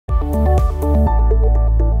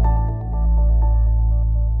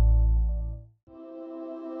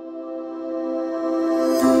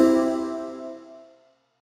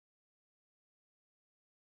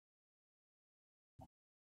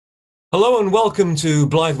Hello and welcome to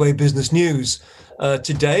Blytheway Business News.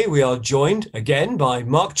 Today we are joined again by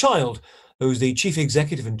Mark Child, who's the Chief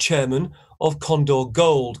Executive and Chairman of Condor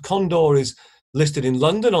Gold. Condor is listed in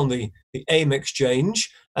London on the AIM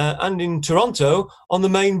Exchange and in Toronto on the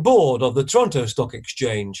main board of the Toronto Stock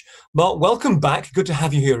Exchange. Mark, welcome back. Good to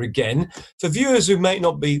have you here again. For viewers who may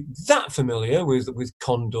not be that familiar with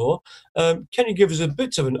Condor, can you give us a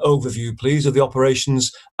bit of an overview, please, of the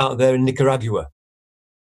operations out there in Nicaragua?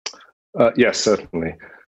 Yes, certainly.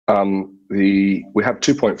 We have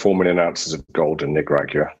 2.4 million ounces of gold in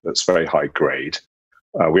Nicaragua. That's very high grade.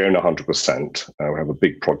 We own 100%. We have a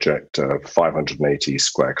big project of 580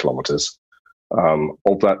 square kilometers.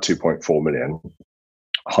 Of that 2.4 million,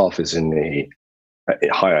 half is in the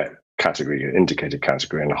higher category, indicated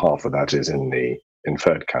category, and half of that is in the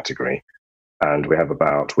inferred category. And we have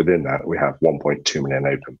within that, we have 1.2 million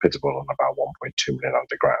open pittable and about 1.2 million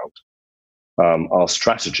underground. Our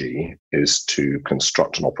strategy is to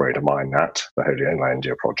construct and operate a mine at the Holy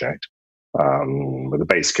India project with a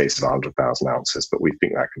base case of 100,000 ounces, but we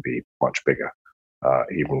think that can be much bigger,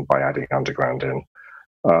 even by adding underground in.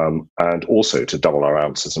 And also to double our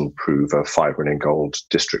ounces and prove a 5 million gold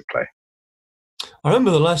district play. I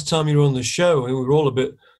remember the last time you were on the show, and we were all a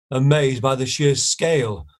bit amazed by the sheer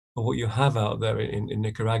scale of what you have out there in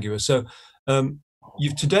Nicaragua. So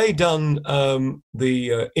you've today done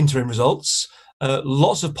the interim results,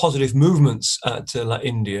 lots of positive movements at La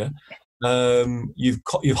India. You've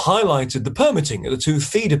highlighted the permitting at the two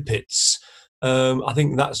feeder pits. I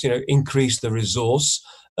think that's increased the resource.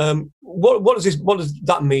 What does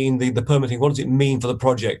that mean? The permitting. What does it mean for the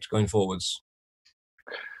project going forwards?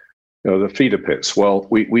 The feeder pits. Well,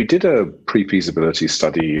 we did a pre-feasibility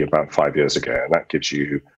study about 5 years ago, and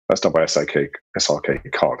that's done by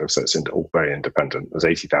SRK Cardiff, so it's all very independent. There's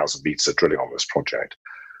 80,000 meters of drilling on this project.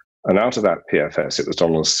 And out of that PFS, it was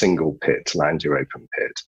done on a single pit, Landia open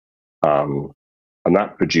pit. And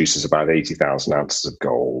that produces about 80,000 ounces of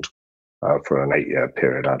gold for an 8-year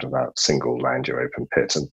period out of that single Landia open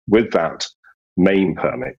pit. And with that main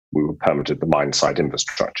permit, we were permitted the mine site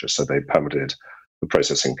infrastructure. So they permitted the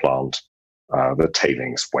processing plant, the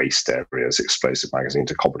tailings, waste areas, explosive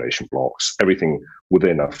magazines, accommodation blocks, everything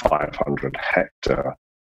within a 500 hectare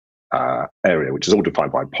area, which is all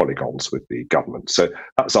defined by polygons with the government. So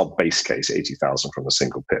that's our base case, 80,000 from a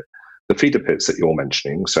single pit. The feeder pits that you're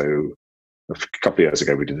mentioning, so a couple of years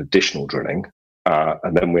ago we did additional drilling,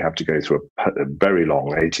 and then we have to go through a very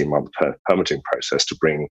long 18-month permitting process to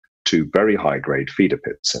bring two very high-grade feeder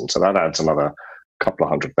pits in. So that adds another couple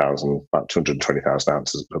of 100,000, about 220,000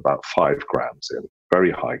 ounces, about 5 grams in,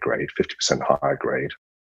 very high grade, 50% higher grade.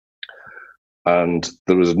 And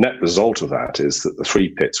the net result of that is that the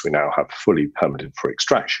 3 pits we now have fully permitted for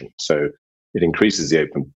extraction. So it increases the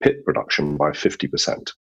open pit production by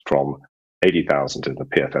 50% from 80,000 in the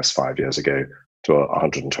PFS 5 years ago to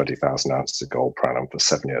 120,000 ounces of gold per annum for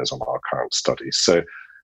 7 years on our current studies. So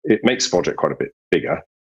it makes the project quite a bit bigger.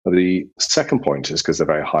 The second point is because they're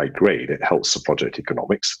very high grade, it helps the project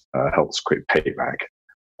economics, helps quick payback.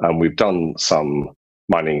 And we've done some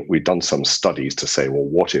mining, we've done some studies to say, well,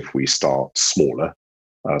 what if we start smaller?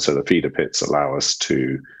 So the feeder pits allow us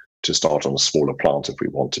to start on a smaller plant if we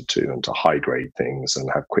wanted to, and to high grade things and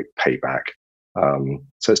have quick payback.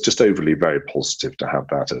 So it's just overly very positive to have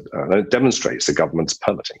that. And it demonstrates the government's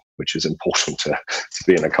permitting, which is important to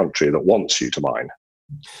be in a country that wants you to mine.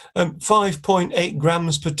 5.8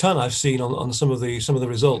 grams per ton I've seen on some of the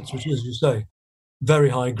results, which is, as you say, very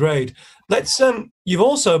high grade. You've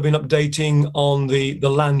also been updating on the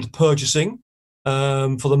land purchasing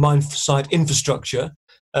for the mine site infrastructure,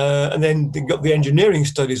 and then you've got the engineering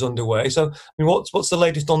studies underway. So, I mean, what's the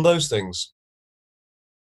latest on those things?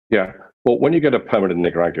 Yeah, well, when you get a permit in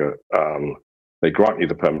Nicaragua, they grant you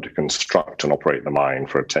the permit to construct and operate the mine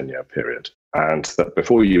for a 10-year period, and that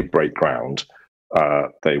before you break ground,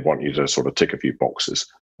 they want you to sort of tick a few boxes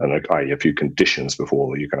and a few conditions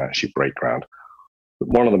before you can actually break ground. But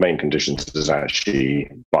one of the main conditions is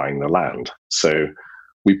actually buying the land. So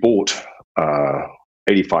we bought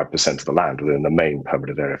 85% of the land within the main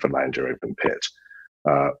permitted area for Landia open pit,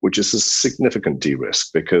 which is a significant de-risk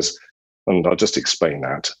because, and I'll just explain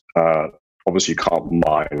that, obviously you can't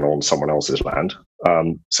mine on someone else's land,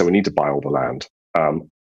 so we need to buy all the land.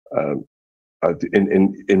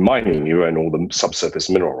 In mining, you own all the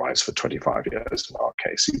subsurface mineral rights for 25 years. In our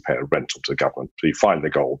case, you pay a rental to the government. So you find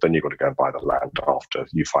the gold, then you've got to go and buy the land after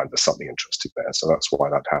you find there's something interesting there. So that's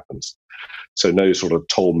why that happens. So no sort of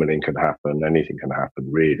toll milling can happen. Anything can happen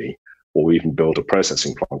really, or even build a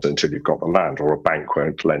processing plant until you've got the land. Or a bank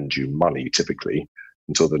won't lend you money typically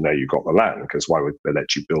until they know you've got the land, because why would they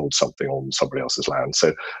let you build something on somebody else's land?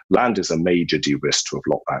 So land is a major de-risk to have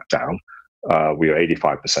locked that down. We are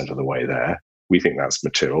 85% of the way there. We think that's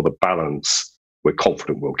material. The balance we're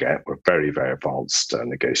confident we'll get. We're very, very advanced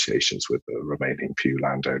negotiations with the remaining few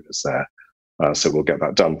landowners there. So we'll get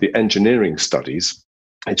that done. The engineering studies,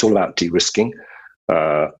 it's all about de-risking.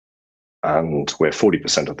 And we're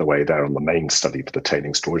 40% of the way there on the main study for the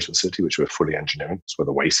tailing storage facility, which we're fully engineering. It's where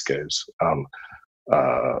the waste goes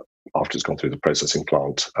after it's gone through the processing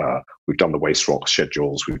plant. We've done the waste rock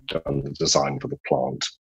schedules. We've done the design for the plant,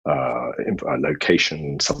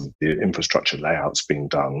 location, some of the infrastructure layouts being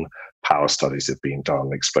done, power studies have been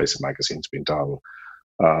done, explosive magazines been done.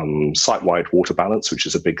 Site-wide water balance, which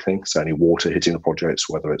is a big thing. So any water hitting the projects,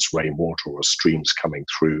 whether it's rainwater or streams coming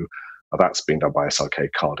through, that's being done by SRK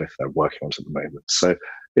Cardiff. They're working on it at the moment. So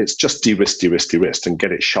it's just de-risk, and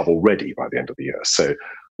get it shovel ready by the end of the year. So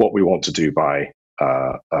what we want to do by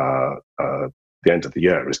the end of the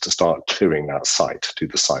year is to start clearing that site, do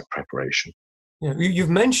the site preparation. Yeah, you've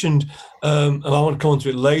mentioned, and I want to come on to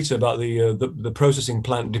it later about the processing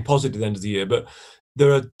plant deposit at the end of the year, but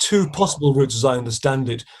there are two possible routes, as I understand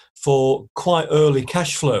it, for quite early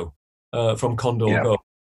cash flow from Condor Gold.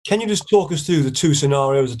 Can you just talk us through the two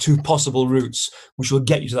scenarios, the two possible routes, which will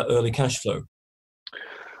get you to that early cash flow?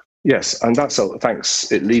 Yes, and that's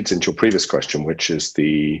thanks. It leads into your previous question, which is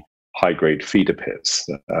the high-grade feeder pits.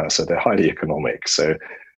 So they're highly economic. So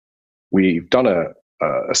we've done a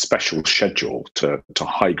special schedule to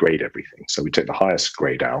high-grade everything. So we take the highest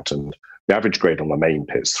grade out, and the average grade on the main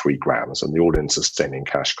pit is 3 grams, and the all-in sustaining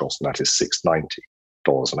cash cost on that is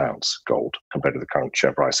 $690 an ounce gold, compared to the current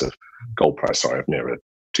share price of nearer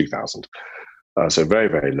 2,000. So very,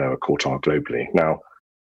 very lower quartile globally. Now,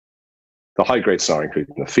 the high-grade scenario,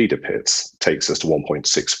 including the feeder pits, takes us to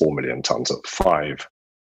 1.64 million tons at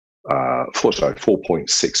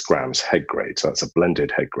 4.6 grams head grade. So that's a blended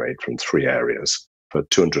head grade from 3 areas for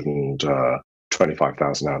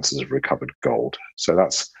 225,000 ounces of recovered gold. So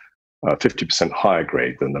that's 50% higher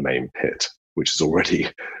grade than the main pit, which is already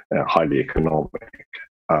highly economic.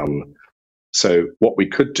 So what we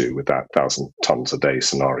could do with that 1,000 tons a day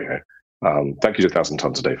scenario, that gives you 1,000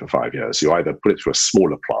 tons a day for 5 years. You either put it through a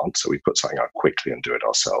smaller plant, so we put something out quickly and do it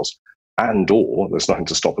ourselves, or there's nothing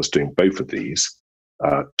to stop us doing both of these,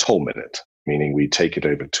 toll mill it, meaning we take it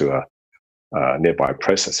over to a nearby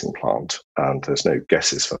processing plant, and there's no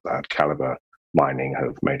guesses for that. Calibre Mining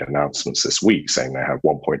have made announcements this week saying they have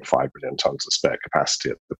 1.5 billion tons of spare capacity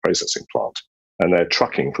at the processing plant. And they're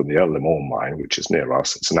trucking from the El Limon mine, which is near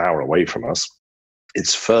us. It's an hour away from us.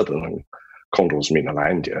 It's further than Condor's Mina La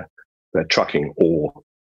India. They're trucking ore.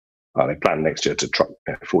 They plan next year to truck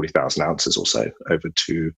 40,000 ounces or so over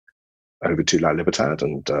to La Libertad.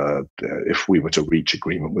 And if we were to reach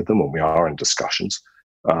agreement with them, and we are in discussions,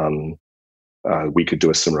 we could do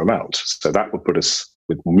a similar amount. So that would put us,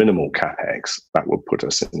 with minimal capex, that would put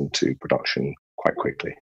us into production quite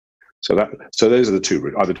quickly. So those are the two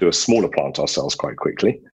routes. Either do a smaller plant ourselves quite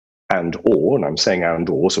quickly, and I'm saying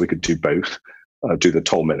so we could do both, do the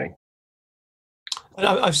toll milling. And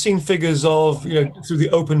I've seen figures of, through the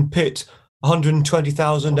open pit,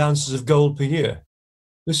 120,000 ounces of gold per year.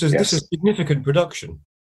 This is significant production.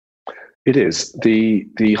 It is. The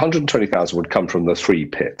 120,000 would come from the 3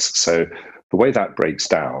 pits. So the way that breaks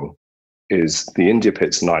down is the India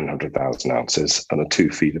pit's 900,000 ounces, and the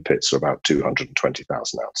 2 feeder pits are about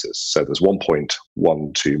 220,000 ounces. So there's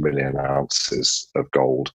 1.12 million ounces of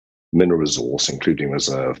gold, mineral resource, including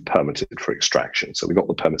reserve, permitted for extraction. So we got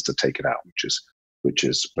the permits to take it out, which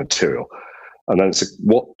is material. And then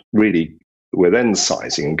what really we're then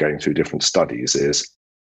sizing and going through different studies is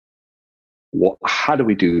how do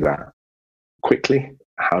we do that quickly?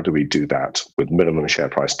 How do we do that with minimum share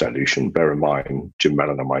price dilution? Bear in mind, Jim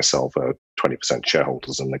Mellon and myself are 20%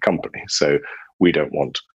 shareholders in the company, so we don't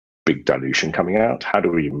want big dilution coming out. How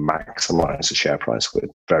do we maximize the share price? We're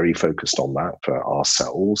very focused on that for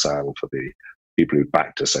ourselves and for the people who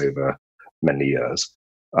backed us over many years.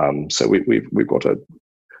 So we've got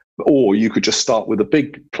or you could just start with a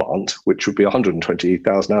big plant, which would be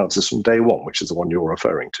 120,000 ounces from day one, which is the one you're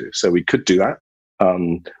referring to. So we could do that.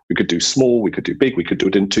 We could do small, we could do big, we could do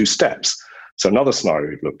it in 2 steps. So another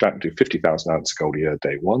scenario we've looked at, do 50,000 ounces of gold a year,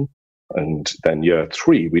 day 1. And then year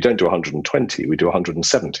 3, we don't do 120, we do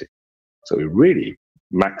 170. So we really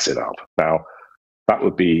max it up. Now, that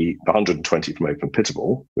would be 120 from open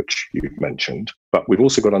pitable, which you've mentioned, but we've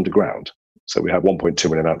also got underground. So we have 1.2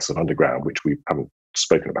 million ounces of underground, which we haven't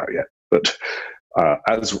spoken about yet. But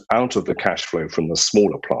as out of the cash flow from the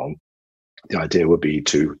smaller plant, the idea would be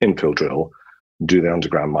to infill drill, do the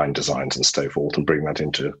underground mine designs and so forth, and bring that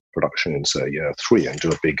into production in, say, year 3, and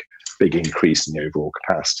do a big increase in the overall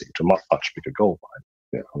capacity to a much bigger gold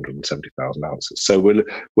mine, 170,000 ounces. So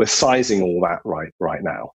we're sizing all that right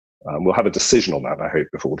now. We'll have a decision on that, I hope,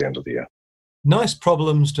 before the end of the year. Nice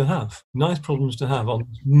problems to have. Nice problems to have on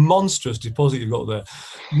this monstrous deposit you've got there.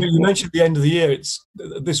 You mentioned the end of the year. It's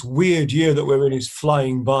this weird year that we're in is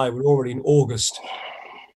flying by. We're already in August.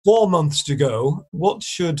 4 months to go. What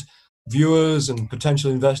should viewers and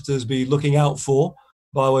potential investors be looking out for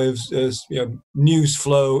by way of news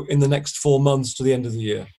flow in the next 4 months to the end of the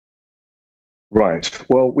year? Right.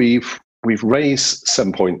 Well, we've raised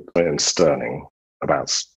 7 million sterling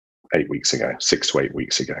about 8 weeks ago, 6 to 8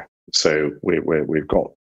 weeks ago. So we've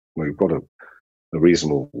got a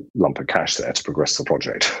reasonable lump of cash there to progress the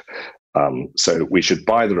project. So we should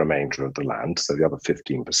buy the remainder of the land, so the other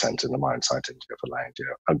 15% in the mine site for land,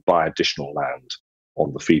 and buy additional land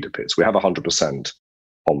on the feeder pits. We have 100%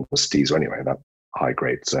 on the Steezo anyway, that high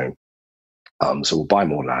grade zone. So we'll buy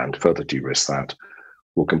more land, further de-risk that.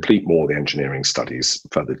 We'll complete more of the engineering studies,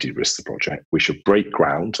 further de-risk the project. We should break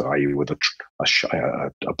ground, i.e. with a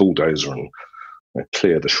bulldozer, and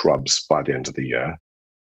clear the shrubs by the end of the year.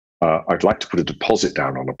 I'd like to put a deposit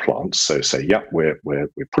down on a plant. So say, we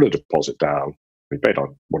put a deposit down, we paid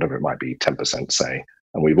on whatever it might be, 10%, say,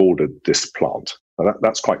 and we've ordered this plant. Now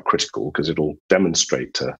that's quite critical because it'll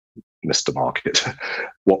demonstrate to Mr. Market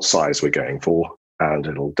what size we're going for, and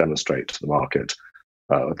it'll demonstrate to the market.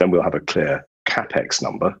 Then we'll have a clear CapEx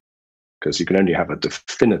number, because you can only have a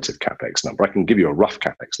definitive CapEx number. I can give you a rough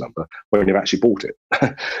CapEx number when you've actually bought it.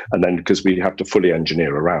 And then, because we have to fully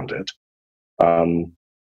engineer around it,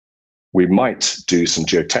 we might do some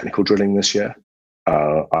geotechnical drilling this year,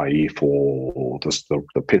 i.e. for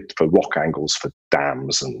the pit, for rock angles, for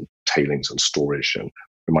dams and tailings and storage, and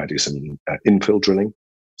we might do some infill drilling.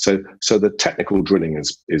 So the technical drilling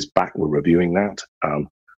is back. We're reviewing that.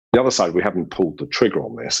 The other side, we haven't pulled the trigger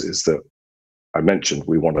on this, is that I mentioned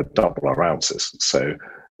we want to double our ounces. So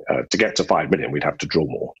to get to 5 million, we'd have to drill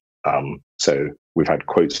more. So we've had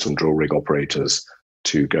quotes from drill rig operators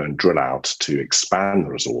to go and drill out to expand the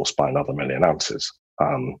resource by another 1 million ounces.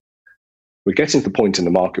 We're getting to the point in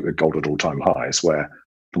the market with gold at all-time highs where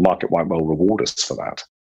the market might well reward us for that.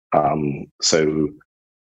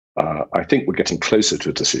 I think we're getting closer to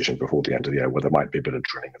a decision before the end of the year where there might be a bit of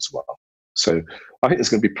drilling as well. So I think there's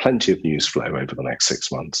going to be plenty of news flow over the next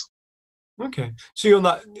 6 months. Okay, so you're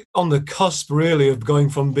on the cusp, really, of going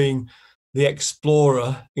from being the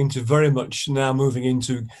explorer into very much now moving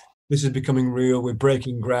into this is becoming real. We're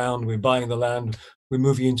breaking ground. We're buying the land. We're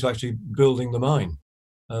moving into actually building the mine.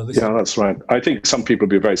 That's right. I think some people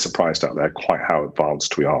will be very surprised out there quite how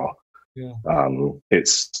advanced we are. Yeah.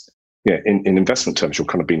 In investment terms, you're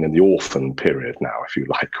kind of being in the orphan period now, if you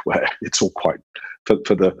like, where it's all quite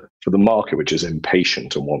for the market, which is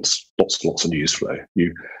impatient and wants lots of news flow.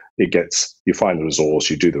 You find the resource,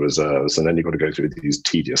 you do the reserves, and then you've got to go through these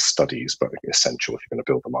tedious studies, but essential if you're going to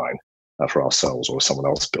build the mine for ourselves or if someone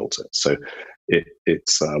else built it. So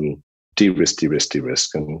it's de-risk,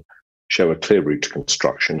 and show a clear route to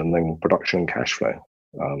construction and then production and cash flow.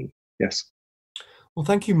 Yes. Well,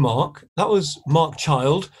 thank you, Mark. That was Mark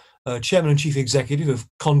Child, Chairman and Chief Executive of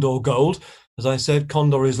Condor Gold. As I said,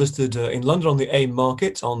 Condor is listed in London on the AIM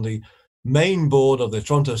market, on the main board of the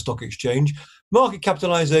Toronto Stock Exchange. Market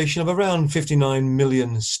capitalisation of around 59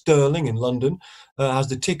 million sterling in London, has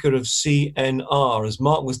the ticker of CNR. As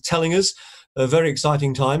Mark was telling us, very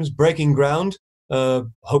exciting times, breaking ground,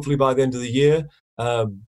 hopefully by the end of the year,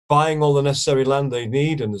 buying all the necessary land they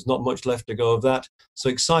need, and there's not much left to go of that. So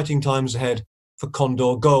exciting times ahead for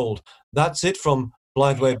Condor Gold. That's it from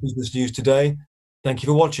Blytheway Business News today. Thank you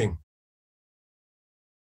for watching.